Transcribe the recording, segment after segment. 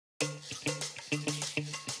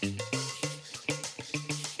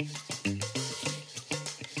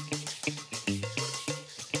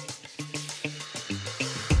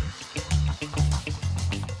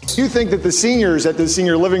you think that the seniors at the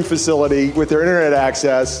senior living facility with their internet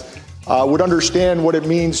access would understand what it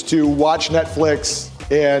means to watch Netflix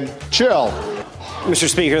and chill? Mr.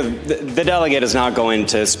 Speaker, the delegate is not going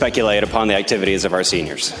to speculate upon the activities of our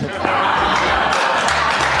seniors.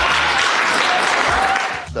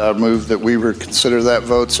 I move that we reconsider that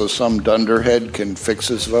vote so some dunderhead can fix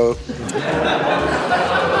his vote.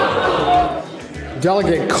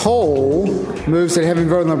 Delegate Cole moves that having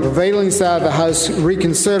voted on the prevailing side of the House,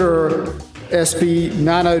 reconsider SB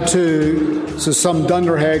 902 so some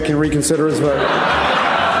dunderhead can reconsider his vote.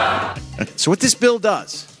 So what this bill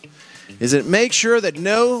does is it makes sure that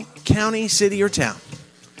no county, city, or town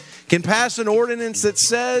can pass an ordinance that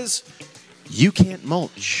says you can't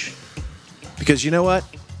mulch. Because you know what?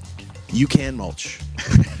 You can mulch.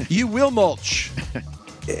 You will mulch.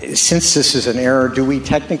 Since this is an error, do we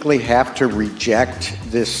technically have to reject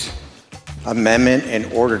this amendment in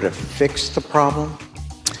order to fix the problem?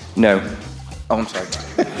 No. Oh, I'm sorry.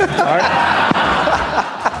 All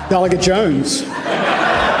right. Delegate Jones.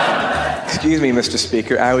 Excuse me, Mr.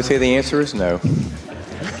 Speaker. I would say the answer is no.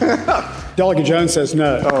 Delegate Jones says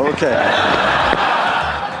no. Oh, okay.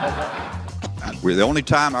 The only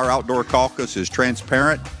time our outdoor caucus is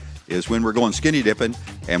transparent is when we're going skinny dipping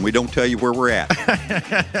and we don't tell you where we're at.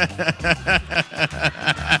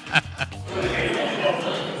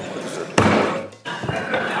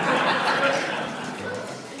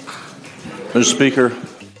 Mr. Speaker,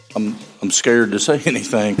 I'm scared to say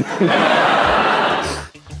anything.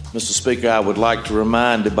 Mr. Speaker, I would like to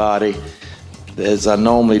remind the body, as I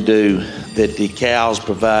normally do, that the cows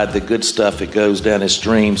provide the good stuff that goes down the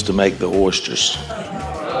streams to make the oysters.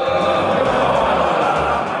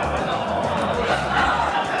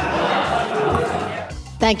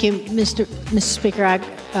 Thank you, Mr. Speaker. I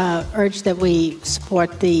urge that we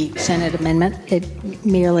support the Senate amendment. It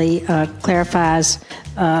merely clarifies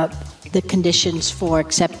the conditions for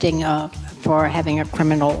accepting, for having a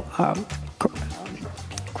criminal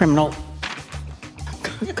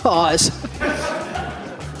cause.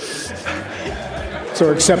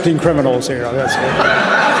 So accepting criminals here. That's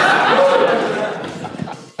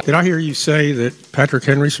it. Did I hear you say that Patrick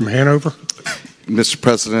Henry's from Hanover? Mr.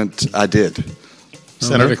 President, I did.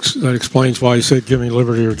 Senator? That explains why you said give me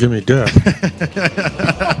liberty or give me death.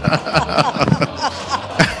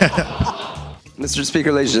 Mr.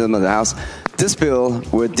 Speaker, ladies and gentlemen of the House, this bill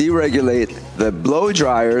would deregulate the blow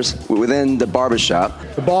dryers within the barbershop.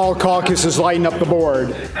 The Ball Caucus is lighting up the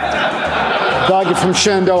board. Delegate from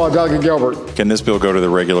Shenandoah, Delegate Gilbert. Can this bill go to the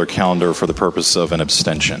regular calendar for the purpose of an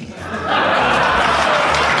abstention?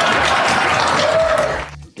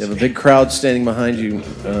 You have a big crowd standing behind you,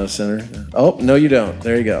 Senator. Oh, no, you don't.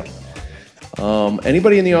 There you go.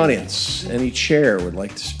 Anybody in the audience, any chair would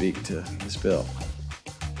like to speak to this bill?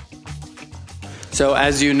 So,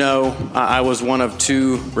 as you know, I was one of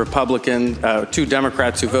two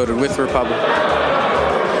Democrats who voted with Republicans.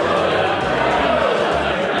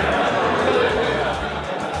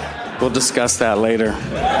 We'll discuss that later.